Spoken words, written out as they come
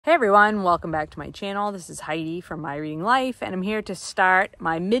Hey everyone, welcome back to my channel. This is Heidi from My Reading Life, and I'm here to start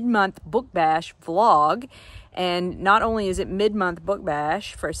my mid-month book bash vlog. And not only is it mid-month book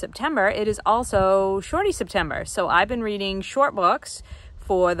bash for September, it is also Shorty September. So I've been reading short books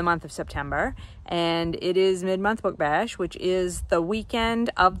for the month of September, and it is mid-month book bash, which is the weekend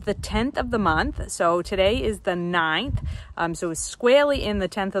of the 10th of the month. So today is the 9th, so it's squarely in the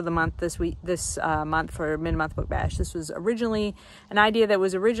 10th of the month this month for mid-month book bash. This was originally an idea that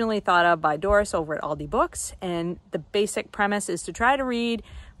was originally thought of by Doris over at Aldi Books, and the basic premise is to try to read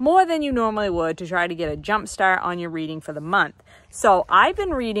more than you normally would to try to get a jump start on your reading for the month. So I've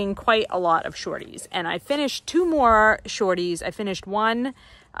been reading quite a lot of shorties, and I finished two more shorties. I finished one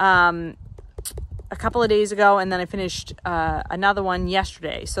a couple of days ago, and then I finished another one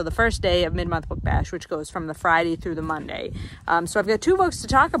yesterday. So the first day of mid-month book bash, which goes from the Friday through the Monday. So I've got two books to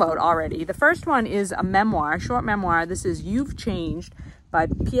talk about already. The first one is a memoir, short memoir. This is You've Changed by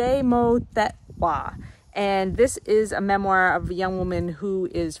Pyae Thet. And this is a memoir of a young woman who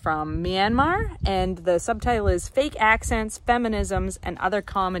is from Myanmar, and the subtitle is Fake Accents, Feminisms, and Other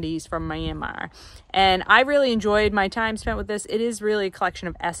Comedies from Myanmar. And I really enjoyed my time spent with this. It is really a collection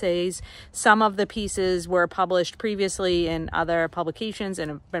of essays. Some of the pieces were published previously in other publications and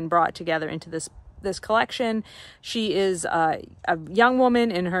have been brought together into this collection. She is a young woman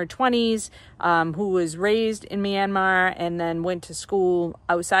in her 20s who was raised in Myanmar and then went to school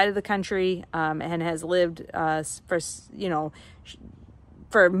outside of the country and has lived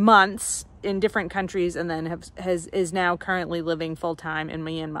for months in different countries, and then is now currently living full-time in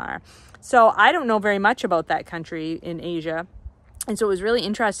Myanmar. So I don't know very much about that country in Asia. And so it was really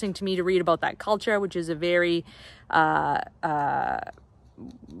interesting to me to read about that culture, which is a very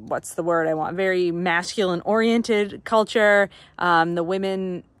what's the word I want? Very masculine-oriented culture. The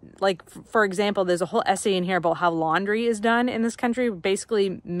women, like, for example, there's a whole essay in here about how laundry is done in this country.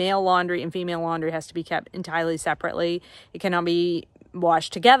 Basically, male laundry and female laundry has to be kept entirely separately. It cannot be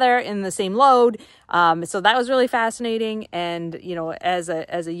washed together in the same load. So that was really fascinating. And, you know, as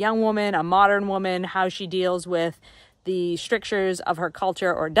a young woman, a modern woman, how she deals with the strictures of her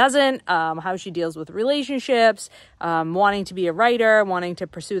culture or doesn't, how she deals with relationships, wanting to be a writer, wanting to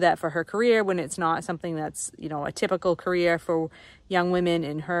pursue that for her career when it's not something that's, you know, a typical career for young women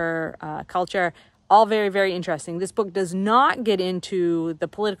in her culture. All very, very interesting. This book does not get into the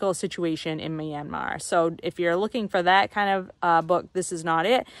political situation in Myanmar. So if you're looking for that kind of book, this is not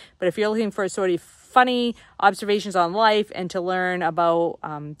it. But if you're looking for sort of funny observations on life and to learn about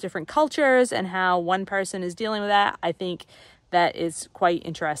different cultures and how one person is dealing with that, I think that is quite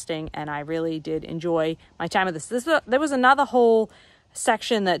interesting, and I really did enjoy my time with this. There was another whole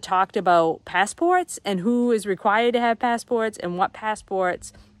section that talked about passports and who is required to have passports and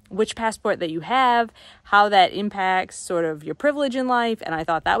which passport that you have, how that impacts sort of your privilege in life, and I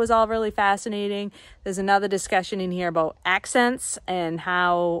thought that was all really fascinating. There's another discussion in here about accents and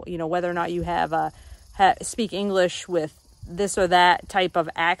how, you know, whether or not you have speak English with this or that type of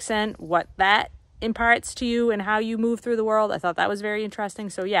accent, what that imparts to you and how you move through the world. I thought that was very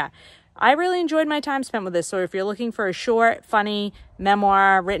interesting. So yeah, I really enjoyed my time spent with this. So if you're looking for a short, funny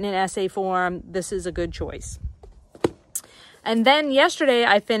memoir written in essay form, this is a good choice. And then yesterday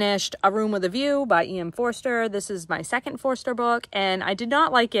I finished A Room with a View by Forster. This is my second Forster book, and I did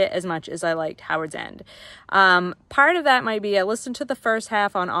not like it as much as I liked Howard's End. Part of that might be I listened to the first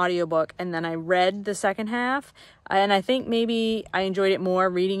half on audiobook and then I read the second half, and I think maybe I enjoyed it more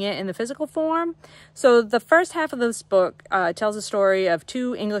reading it in the physical form. So the first half of this book tells a story of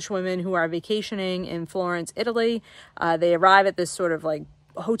two English women who are vacationing in Florence, Italy. They arrive at this sort of like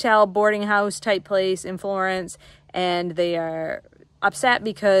hotel boarding house type place in Florence, and they are upset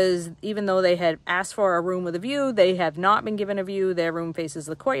because even though they had asked for a room with a view, they have not been given a view. Their room faces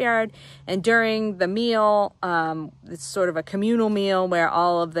the courtyard, and during the meal, it's sort of a communal meal where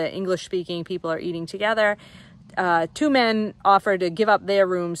all of the English-speaking people are eating together. Two men offer to give up their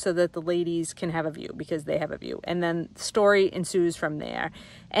room so that the ladies can have a view because they have a view, and then the story ensues from there.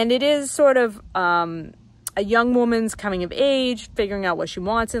 And it is sort of a young woman's coming of age, figuring out what she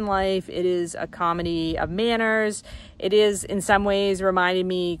wants in life. It is a comedy of manners. It is, in some ways, reminded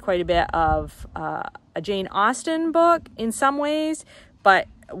me quite a bit of a Jane Austen book in some ways, but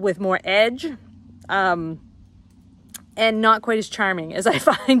with more edge, and not quite as charming as I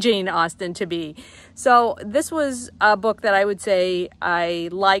find Jane Austen to be. So this was a book that I would say I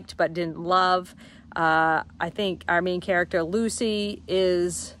liked but didn't love. I think our main character, Lucy,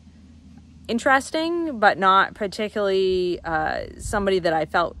 is interesting, but not particularly somebody that I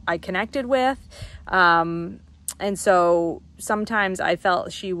felt I connected with. And so sometimes I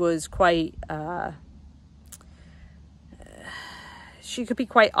felt she was quite she could be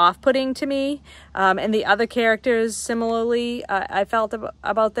quite off-putting to me. And the other characters, similarly, I felt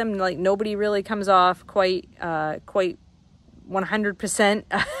about them, like nobody really comes off quite 100%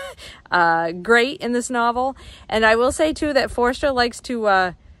 great in this novel. And I will say too that Forster likes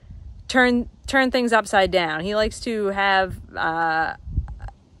to turn things upside down. He likes to have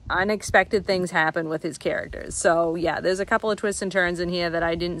unexpected things happen with his characters. So yeah, there's a couple of twists and turns in here that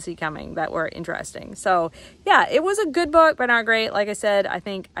I didn't see coming that were interesting. So yeah, it was a good book, but not great. Like I said, I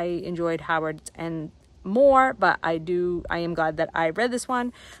think I enjoyed Howard's and more, but I am glad that I read this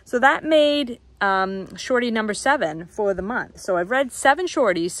one. So that made shorty number 7 for the month. So I've read 7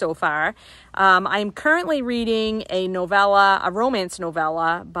 shorties so far. I'm currently reading a romance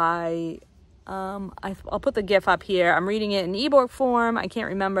novella by I'll put the GIF up here. I'm reading it in ebook form. I can't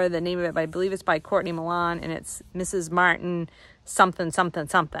remember the name of it, but I believe it's by Courtney Milan, and it's Mrs. Martin something.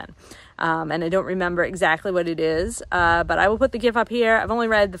 And I don't remember exactly what it is, but I will put the GIF up here. I've only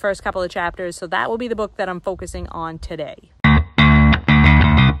read the first couple of chapters, so that will be the book that I'm focusing on today.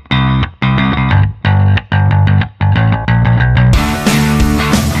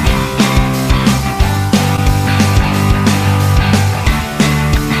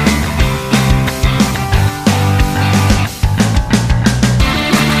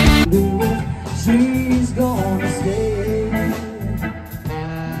 She's gonna stay.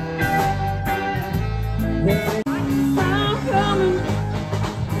 I'm coming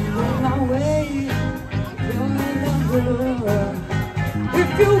on my way.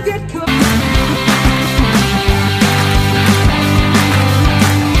 If you get caught.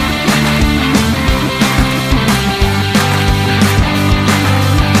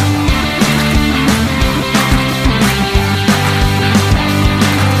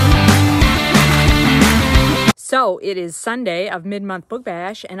 So it is Sunday of mid-month book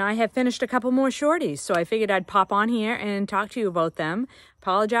bash, and I have finished a couple more shorties. So I figured I'd pop on here and talk to you about them.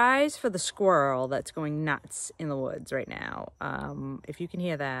 Apologize for the squirrel that's going nuts in the woods right now. If you can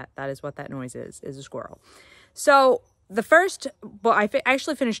hear that, that is what that noise is a squirrel. So the first, well, I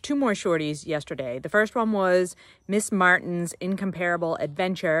actually finished 2 more shorties yesterday. The first one was Miss Martin's Incomparable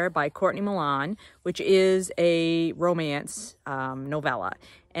Adventure by Courtney Milan, which is a romance novella.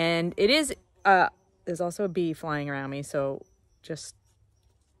 And it is... there's also a bee flying around me, so just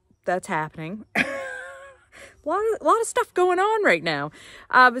that's happening. a lot of stuff going on right now.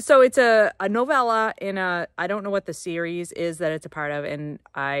 So it's a novella in a, I don't know what the series is that it's a part of, and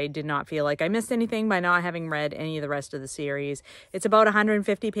I did not feel like I missed anything by not having read any of the rest of the series. It's about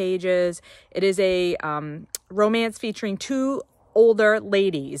 150 pages. It is a romance featuring 2 older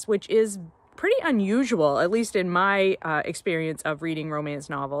ladies, which is pretty unusual, at least in my experience of reading romance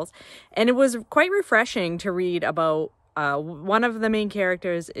novels. And it was quite refreshing to read about, one of the main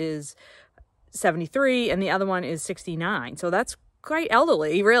characters is 73 and the other one is 69. So that's quite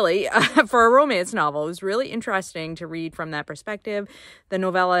elderly, really, for a romance novel. It was really interesting to read from that perspective. The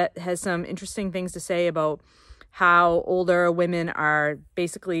novella has some interesting things to say about how older women are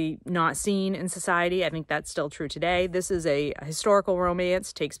basically not seen in society. I think that's still true today. This is a historical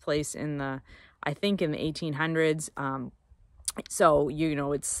romance, takes place in the 1800s. So, you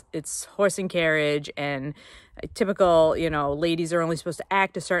know, it's horse and carriage and typical, you know, ladies are only supposed to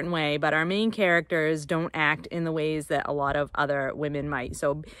act a certain way, but our main characters don't act in the ways that a lot of other women might.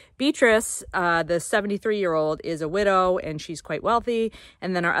 So Beatrice, the 73-year-old, is a widow and she's quite wealthy.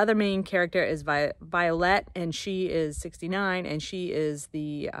 And then our other main character is Violet, and she is 69, and she is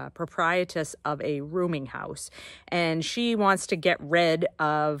the proprietress of a rooming house. And she wants to get rid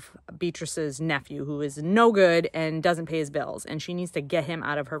of Beatrice's nephew, who is no good and doesn't pay his bills, and she needs to get him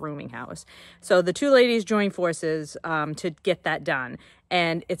out of her rooming house. So the 2 ladies join forces to get that done,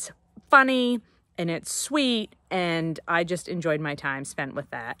 and it's funny and it's sweet, and I just enjoyed my time spent with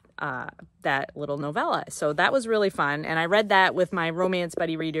that little novella. So that was really fun, and I read that with my romance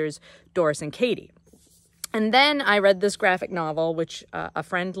buddy readers Doris and Katie. And then I read this graphic novel, which a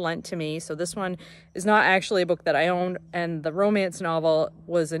friend lent to me. So this one is not actually a book that I owned, and the romance novel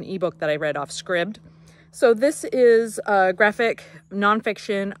was an ebook that I read off Scribd. So this is a graphic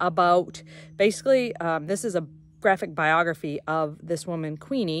nonfiction about, basically, this is a graphic biography of this woman,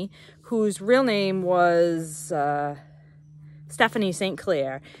 Queenie, whose real name was Stephanie St.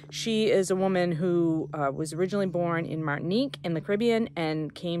 Clair. She is a woman who was originally born in Martinique in the Caribbean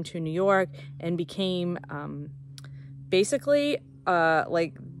and came to New York and became basically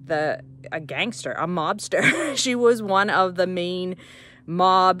like a gangster, a mobster. She was one of the main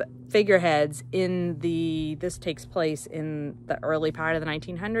mob figureheads in this takes place in the early part of the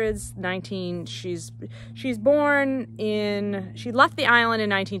 1900s. She left the island in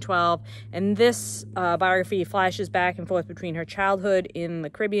 1912, and this biography flashes back and forth between her childhood in the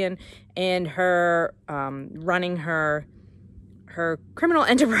Caribbean and her running her criminal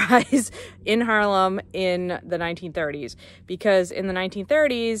enterprise in Harlem in the 1930s, because in the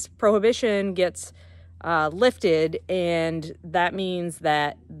 1930s prohibition gets lifted, and that means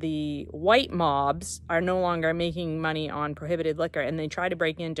that the white mobs are no longer making money on prohibited liquor, and they try to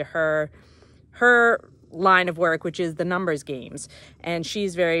break into her line of work, which is the numbers games, and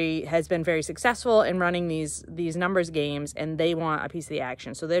has been very successful in running these numbers games, and they want a piece of the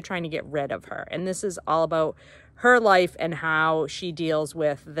action, so they're trying to get rid of her. And this is all about her life and how she deals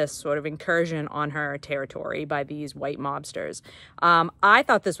with this sort of incursion on her territory by these white mobsters. I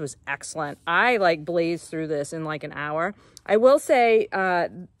thought this was excellent. I blazed through this in an hour. I will say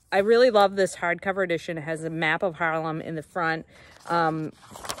I really love this hardcover edition. It has a map of Harlem in the front.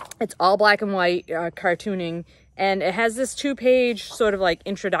 It's all black and white cartooning, and it has this 2-page sort of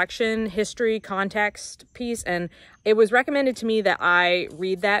introduction, history, context piece, and it was recommended to me that I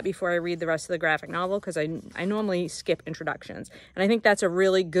read that before I read the rest of the graphic novel, because I normally skip introductions, and I think that's a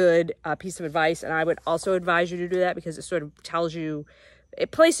really good piece of advice, and I would also advise you to do that, because it sort of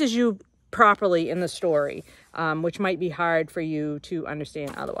it places you properly in the story, which might be hard for you to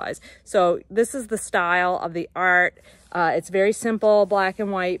understand otherwise. So this is the style of the art. It's very simple, black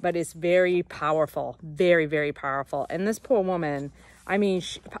and white, but it's very powerful, very, very powerful. And this poor woman, I mean,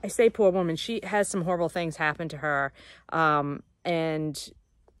 I say poor woman, she has some horrible things happen to her, and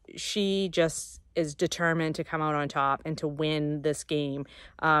she just is determined to come out on top and to win this game,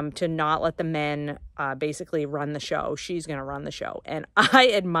 to not let the men basically run the show. She's going to run the show. And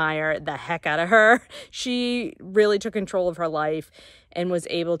I admire the heck out of her. She really took control of her life and was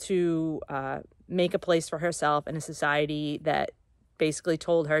able to make a place for herself in a society that basically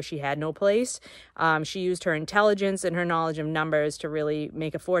told her she had no place. She used her intelligence and her knowledge of numbers to really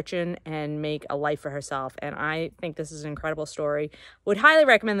make a fortune and make a life for herself. And I think this is an incredible story. Would highly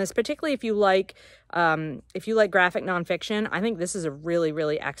recommend this, particularly if you like graphic nonfiction. I think this is a really,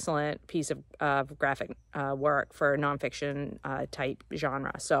 really excellent piece of graphic work for nonfiction type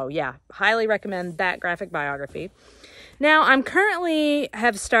genre. So yeah, highly recommend that graphic biography. Now, I'm currently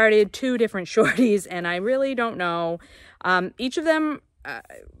have started 2 different shorties, and I really don't know. Each of them,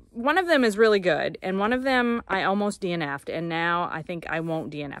 one of them is really good, and one of them I almost DNF'd, and now I think I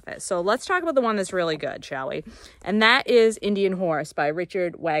won't DNF it. So let's talk about the one that's really good, shall we? And that is Indian Horse by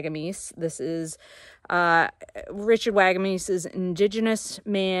Richard Wagamese. This is Richard Wagamese is an indigenous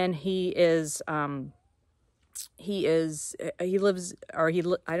man. I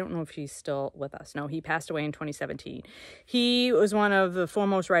don't know if he's still with us. No, he passed away in 2017. He was one of the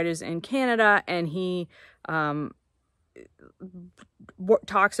foremost writers in Canada, and he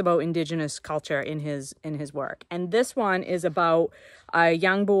talks about indigenous culture in his work. And this one is about a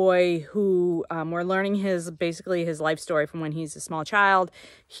young boy who we're learning his life story from when he's a small child.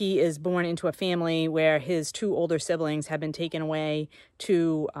 He is born into a family where his 2 older siblings have been taken away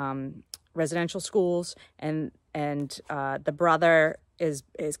to residential schools, and the brother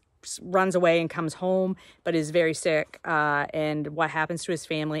runs away and comes home, but is very sick, and what happens to his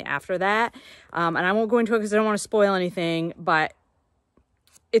family after that. And I won't go into it because I don't want to spoil anything, but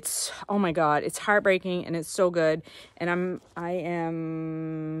it's, oh my God, it's heartbreaking, and it's so good. And I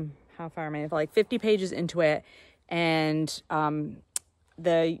am, how far am I? 50 pages into it, and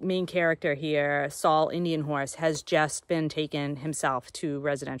the main character here, Saul Indian Horse, has just been taken himself to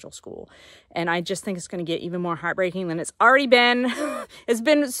residential school. And I just think it's going to get even more heartbreaking than it's already been. It's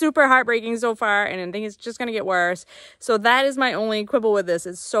been super heartbreaking so far, and I think it's just going to get worse. So that is my only quibble with this.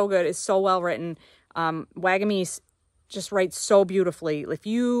 It's so good. It's so well written. Wagamese just writes so beautifully. If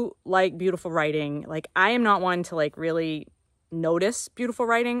you like beautiful writing, I am not one to really notice beautiful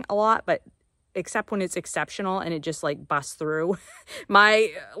writing a lot, but except when it's exceptional and it just busts through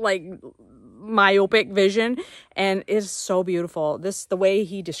my myopic vision, and it's so beautiful. The way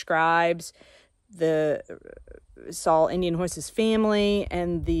he describes the Saul Indian Horse's family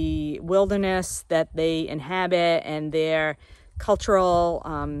and the wilderness that they inhabit and their cultural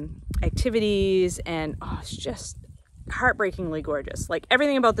activities, and it's just heartbreakingly gorgeous.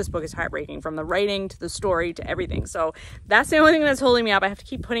 Everything about this book is heartbreaking, from the writing to the story to everything. So that's the only thing that's holding me up. I have to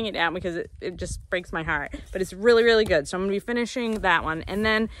keep putting it down because it just breaks my heart, but it's really, really good. So I'm gonna be finishing that one. And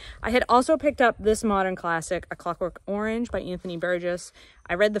then I had also picked up this modern classic, A Clockwork Orange by Anthony Burgess.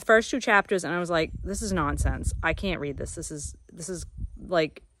 I read the first 2 chapters and I was like, this is nonsense. I can't read this. This is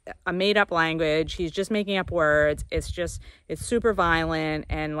a made-up language. He's just making up words. It's super violent,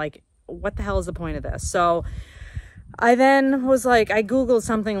 and like, what the hell is the point of this? So I then was like, I Googled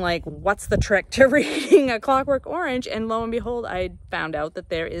something like, what's the trick to reading A Clockwork Orange? And lo and behold, I found out that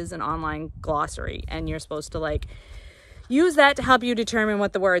there is an online glossary, and you're supposed to like use that to help you determine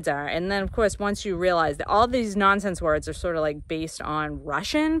what the words are. And then of course, once you realize that all these nonsense words are sort of like based on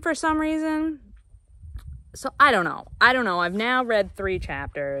Russian for some reason. So I don't know. I've now read 3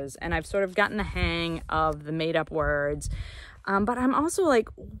 chapters, and I've sort of gotten the hang of the made up words. But I'm also like,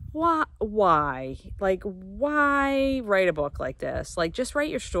 why? Like, why write a book like this? Like, just write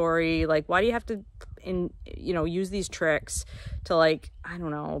your story. Like, why do you have to, use these tricks to, like, I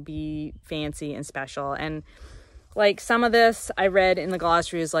don't know, be fancy and special? And like, some of this I read in the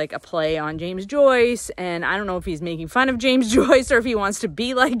glossary is like a play on James Joyce, and I don't know if he's making fun of James Joyce or if he wants to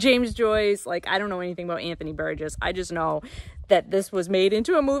be like James Joyce. Like, I don't know anything about Anthony Burgess. I just know that this was made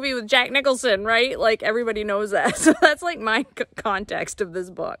into a movie with Jack Nicholson, right? Like, everybody knows that. So that's like my context of this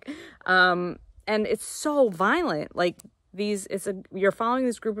book. And it's so violent. Like, you're following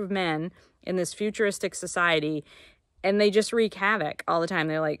this group of men in this futuristic society, and they just wreak havoc all the time.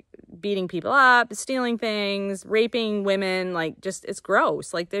 They're like beating people up, stealing things, raping women. Like, just, it's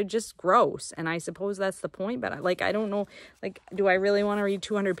gross. Like, they're just gross. And I suppose that's the point. But like, I don't know, like, do I really want to read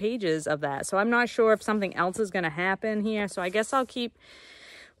 200 pages of that? So I'm not sure if something else is going to happen here. So I guess I'll keep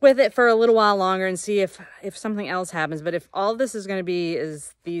with it for a little while longer and see if something else happens. But if all this is going to be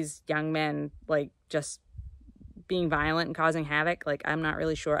is these young men, like, just being violent and causing havoc, like, I'm not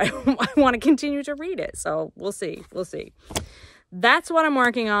really sure I want to continue to read it. So we'll see. That's what I'm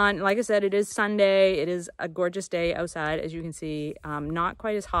working on. Like I said, it is Sunday. It is a gorgeous day outside, as you can see. Not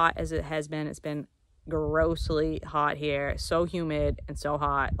quite as hot as it has been. It's been grossly hot here. So humid and so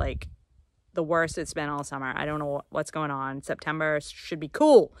hot. Like, the worst it's been all summer. I don't know what's going on. September should be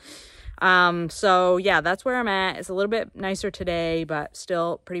cool. So yeah, that's where I'm at. It's a little bit nicer today, but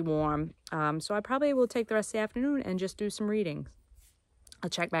still pretty warm. So I probably will take the rest of the afternoon and just do some reading. I'll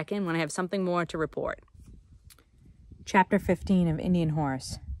check back in when I have something more to report. Chapter 15 of Indian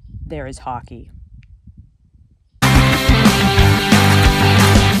Horse. There is hockey.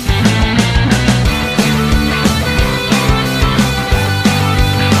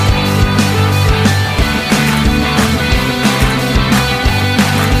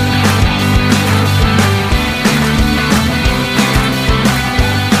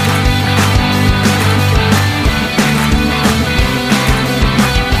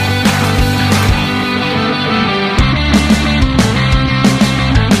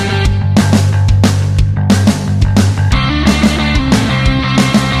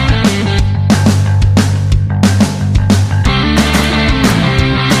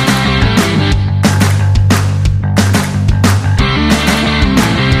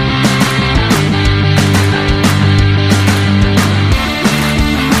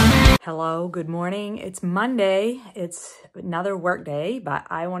 Good morning. It's Monday. It's another work day, but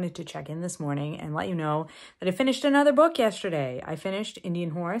I wanted to check in this morning and let you know that I finished another book yesterday. I finished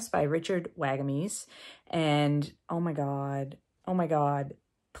Indian Horse by Richard Wagamese, and oh my God,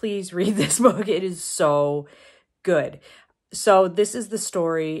 please read this book. It is so good. So this is the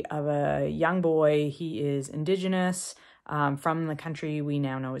story of a young boy. He is indigenous, from the country we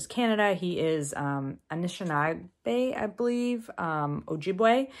now know as Canada. He is Anishinaabe, I believe,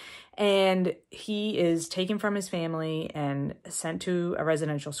 Ojibwe, and he is taken from his family and sent to a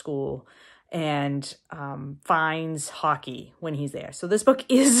residential school, and finds hockey when he's there. So this book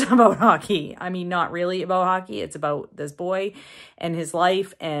is about hockey. I mean, not really about hockey. It's about this boy and his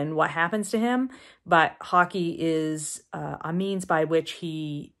life and what happens to him. But hockey is a means by which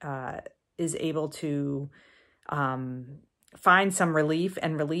he is able to find some relief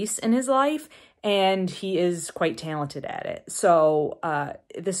and release in his life, and he is quite talented at it. So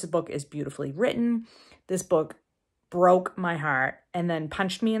this book is beautifully written. This book broke my heart and then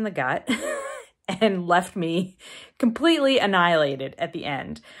punched me in the gut and left me completely annihilated at the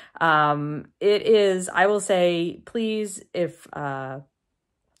end. It is, I will say, please look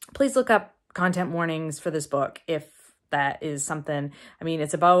up content warnings for this book if that is something. I mean,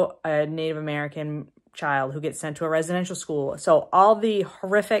 it's about a Native American child who gets sent to a residential school. So all the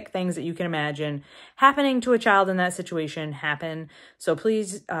horrific things that you can imagine happening to a child in that situation happen. So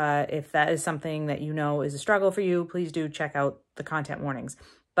please, if that is something that you know is a struggle for you, please do check out the content warnings.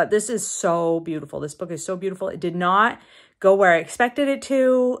 But this is so beautiful. This book is so beautiful. It did not go where I expected it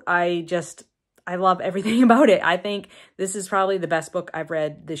to. I love everything about it. I think this is probably the best book I've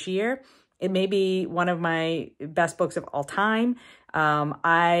read this year. It may be one of my best books of all time.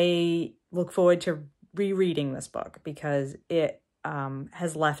 I look forward to rereading this book because it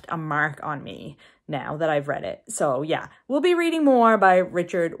has left a mark on me now that I've read it. So yeah, we'll be reading more by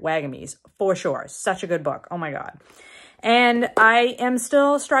Richard Wagamese for sure. Such a good book. Oh my God. And I am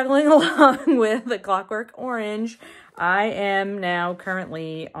still struggling along with the Clockwork Orange. I am now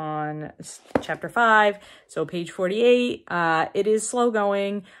currently on chapter 5, so page 48. It is slow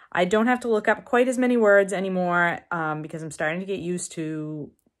going. I don't have to look up quite as many words anymore because I'm starting to get used to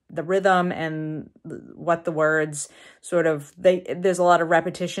the rhythm and what the words sort of, there's a lot of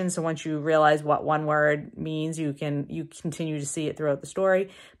repetition. So once you realize what one word means, you continue to see it throughout the story,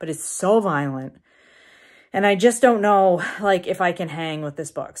 but it's so violent. And I just don't know, like, if I can hang with this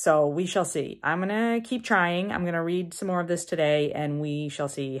book. So we shall see. I'm going to keep trying. I'm going to read some more of this today, and we shall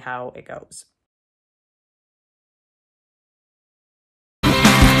see how it goes.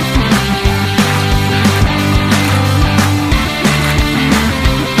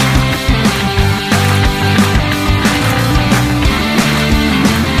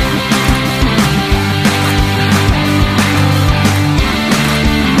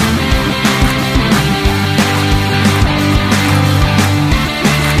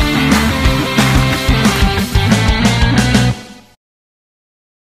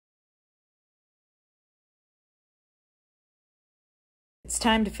 It's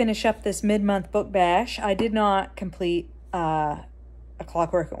time to finish up this mid-month book bash. I did not complete A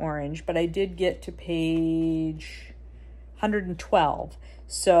Clockwork Orange, but I did get to page 112.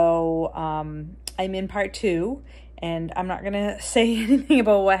 So I'm in part 2, and I'm not going to say anything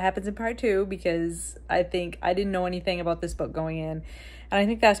about what happens in part 2 because I think I didn't know anything about this book going in, and I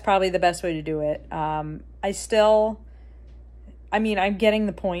think that's probably the best way to do it. I'm getting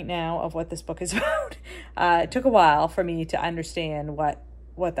the point now of what this book is about. It took a while for me to understand what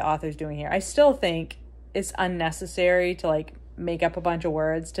the author's doing here. I still think it's unnecessary to like make up a bunch of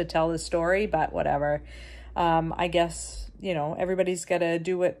words to tell the story, but whatever. I guess, you know, everybody's got to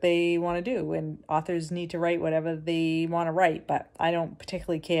do what they want to do, and authors need to write whatever they want to write, but I don't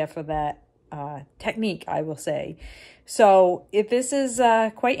particularly care for that technique, I will say. So this is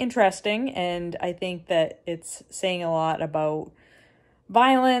quite interesting, and I think that it's saying a lot about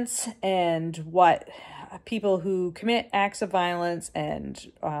violence and what people who commit acts of violence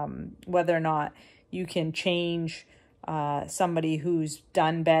and whether or not you can change somebody who's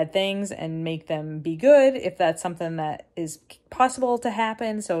done bad things and make them be good, if that's something that is possible to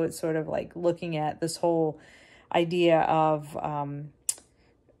happen. So it's sort of like looking at this whole idea of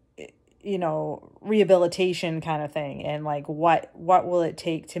rehabilitation kind of thing, and like what will it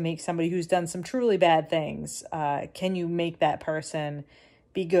take to make somebody who's done some truly bad things, can you make that person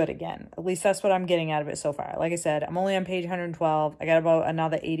be good again? At least that's what I'm getting out of it so far. Like I said, I'm only on page 112. I got about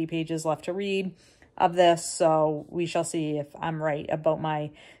another 80 pages left to read of this, so we shall see if I'm right about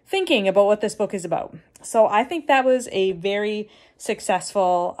my thinking about what this book is about. So I think that was a very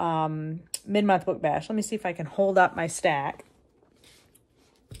successful mid-month book bash. Let me see if I can hold up my stack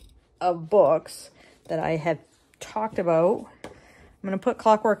of books that I had talked about. I'm going to put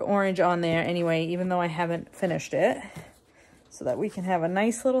Clockwork Orange on there anyway, even though I haven't finished it, so that we can have a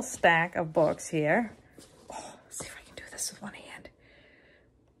nice little stack of books here. Oh, let's see if I can do this with one hand.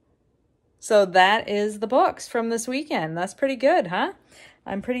 So that is the books from this weekend. That's pretty good, huh?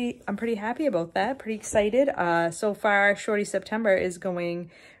 I'm pretty happy about that. Pretty excited. So far, Shorty September is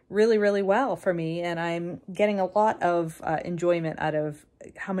going really, really well for me, and I'm getting a lot of enjoyment out of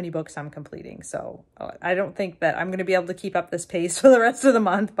how many books I'm completing. So I don't think that I'm going to be able to keep up this pace for the rest of the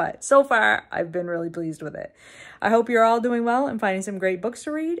month, but so far I've been really pleased with it. I hope you're all doing well and finding some great books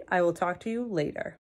to read. I will talk to you later.